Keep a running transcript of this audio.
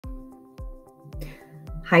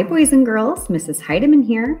Hi, boys and girls. Mrs. Heidemann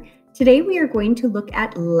here. Today we are going to look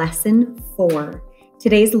at Lesson 4.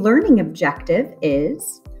 Today's learning objective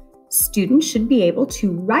is students should be able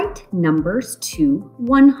to write numbers to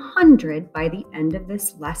 100 by the end of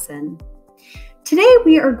this lesson. Today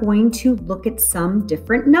we are going to look at some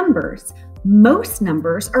different numbers. Most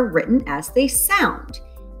numbers are written as they sound.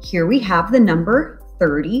 Here we have the number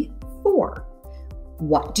 34.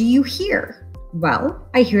 What do you hear? Well,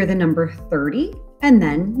 I hear the number 30 and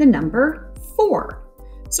then the number 4.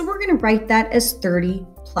 So we're going to write that as 30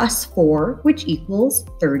 plus 4, which equals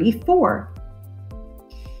 34.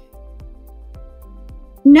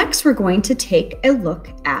 Next, we're going to take a look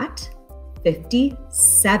at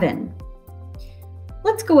 57.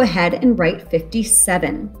 Let's go ahead and write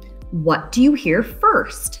 57. What do you hear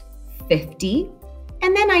first? 50,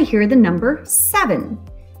 and then I hear the number 7.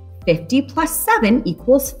 50 plus 7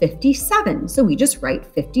 equals 57, so we just write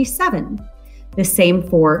 57. The same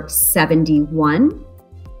for 71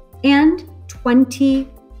 and 20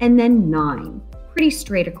 and then 9, pretty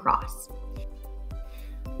straight across.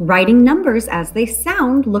 Writing numbers as they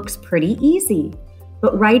sound looks pretty easy,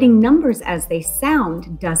 but writing numbers as they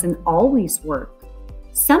sound doesn't always work.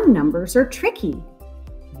 Some numbers are tricky.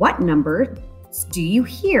 What numbers do you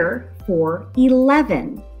hear for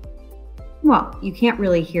 11? Well, you can't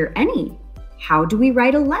really hear any. How do we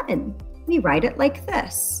write 11? We write it like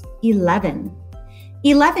this, 11.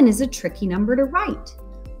 11 is a tricky number to write.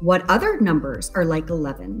 What other numbers are like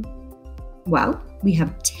 11? Well, we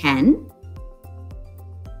have 10.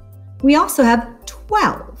 We also have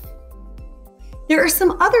 12. There are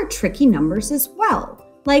some other tricky numbers as well,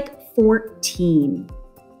 like 14.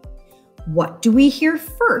 What do we hear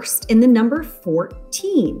first in the number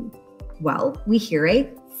 14? Well, we hear a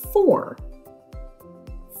 4.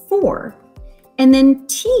 4. And then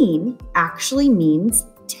teen actually means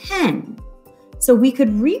 10. So we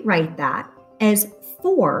could rewrite that as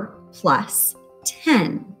 4 plus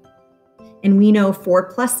 10. And we know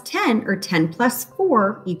 4 plus 10 or 10 plus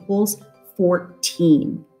 4 equals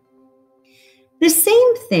 14. The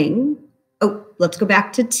same thing, let's go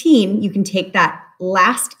back to teen. You can take that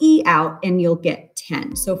last E out and you'll get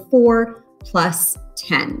 10. So 4 plus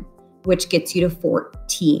 10, which gets you to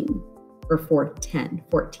 14, or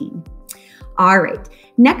 14. All right,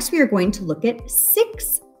 next we are going to look at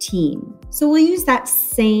 16. So we'll use that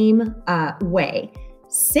same way.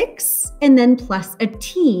 6 and then plus a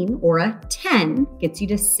teen or a 10 gets you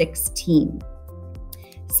to 16.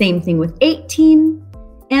 Same thing with 18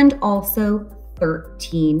 and also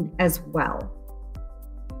 13 as well.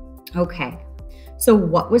 Okay, so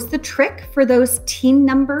what was the trick for those teen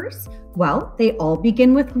numbers? Well, they all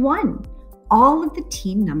begin with 1. All of the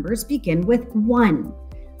teen numbers begin with 1.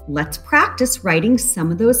 Let's practice writing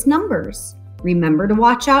some of those numbers. Remember to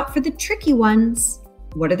watch out for the tricky ones.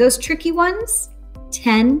 What are those tricky ones?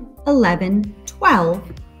 10, 11,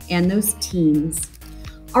 12, and those teens.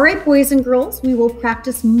 All right, boys and girls, we will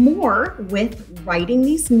practice more with writing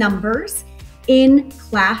these numbers in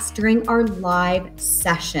class during our live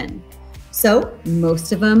session. So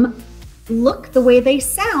most of them look the way they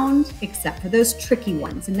sound, except for those tricky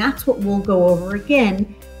ones. And that's what we'll go over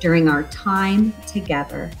again during our time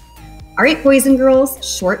together. All right, boys and girls,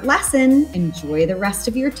 short lesson. Enjoy the rest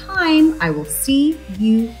of your time. I will see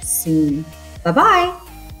you soon. Bye-bye.